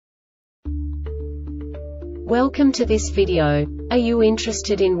Welcome to this video. Are you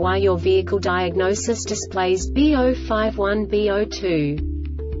interested in why your vehicle diagnosis displays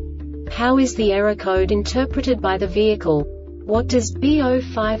B051B-02? How is the error code interpreted by the vehicle? What does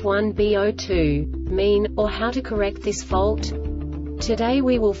B051B-02 mean, or how to correct this fault? Today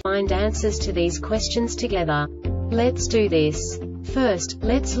we will find answers to these questions together. Let's do this. First,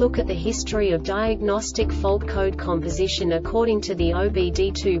 let's look at the history of diagnostic fault code composition according to the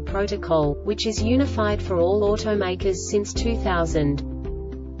OBD2 protocol, which is unified for all automakers since 2000.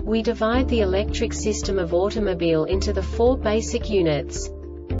 We divide the electric system of automobile into the four basic units: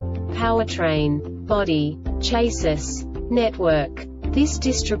 powertrain, body, chassis, network. This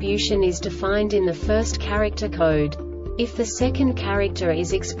distribution is defined in the first character code. If the second character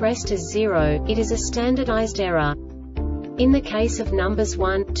is expressed as 0, it is a standardized error. In the case of numbers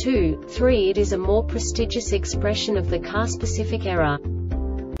 1, 2, 3, it is a more prestigious expression of the car-specific error.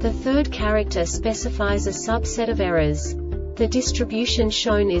 The third character specifies a subset of errors. The distribution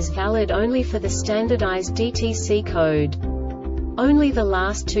shown is valid only for the standardized DTC code. Only the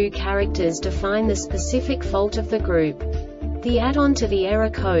last two characters define the specific fault of the group. The add-on to the error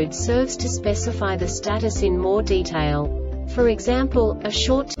code serves to specify the status in more detail. For example, a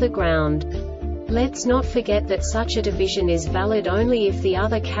short to the ground. Let's not forget that such a division is valid only if the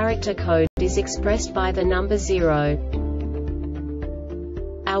other character code is expressed by the number 0.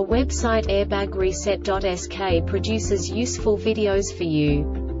 Our website airbagreset.sk produces useful videos for you.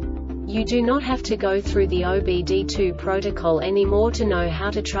 You do not have to go through the OBD2 protocol anymore to know how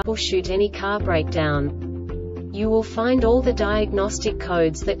to troubleshoot any car breakdown. You will find all the diagnostic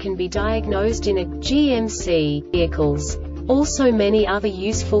codes that can be diagnosed in a GMC vehicles. Also many other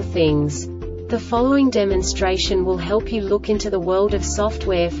useful things. The following demonstration will help you look into the world of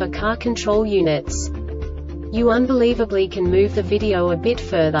software for car control units. You unbelievably can move the video a bit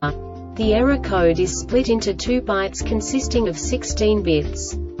further. The error code is split into 2 bytes consisting of 16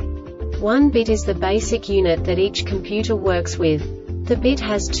 bits. 1 bit is the basic unit that each computer works with. The bit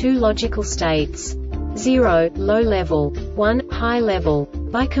has 2 logical states: 0, low level, 1, high level.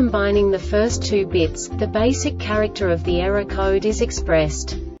 By combining the first 2 bits, the basic character of the error code is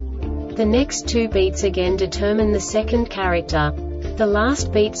expressed. The next 2 beats again determine the second character. The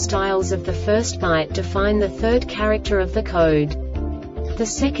last beat styles of the first byte define the third character of the code. The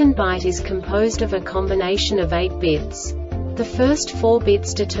second byte is composed of a combination of 8 bits. The first 4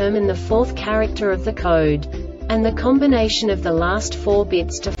 bits determine the fourth character of the code. And the combination of the last 4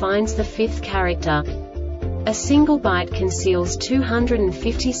 bits defines the fifth character. A single byte conceals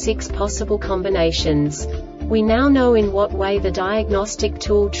 256 possible combinations. We now know in what way the diagnostic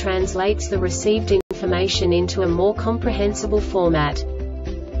tool translates the received information into a more comprehensible format.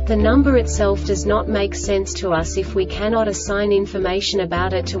 The number itself does not make sense to us if we cannot assign information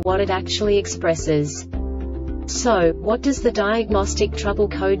about it to what it actually expresses. So, what does the Diagnostic Trouble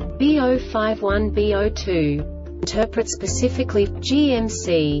Code B051B-02 interpret specifically for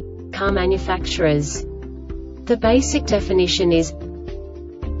GMC car manufacturers? The basic definition is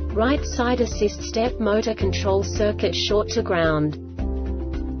right side assist step motor control circuit short to ground.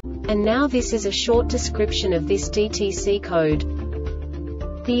 And now this is a short description of this DTC code.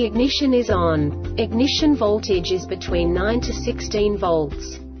 The ignition is on. Ignition voltage is between 9 to 16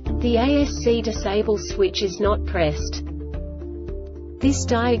 volts. The ASC disable switch is not pressed. This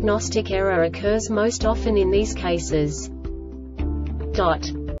diagnostic error occurs most often in these cases.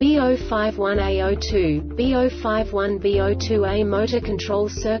 B051A02, B051B02A motor control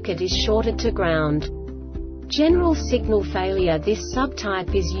circuit is shorted to ground. General signal failure. This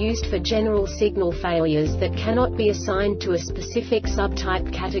subtype is used for general signal failures that cannot be assigned to a specific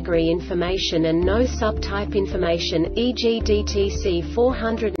subtype category information and no subtype information, e.g. DTC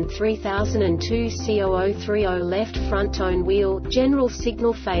 403002 C0030 left front tone wheel, general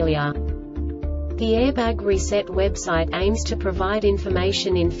signal failure. The Airbag Reset website aims to provide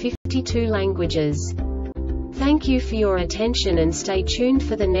information in 52 languages. Thank you for your attention and stay tuned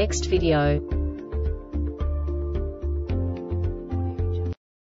for the next video.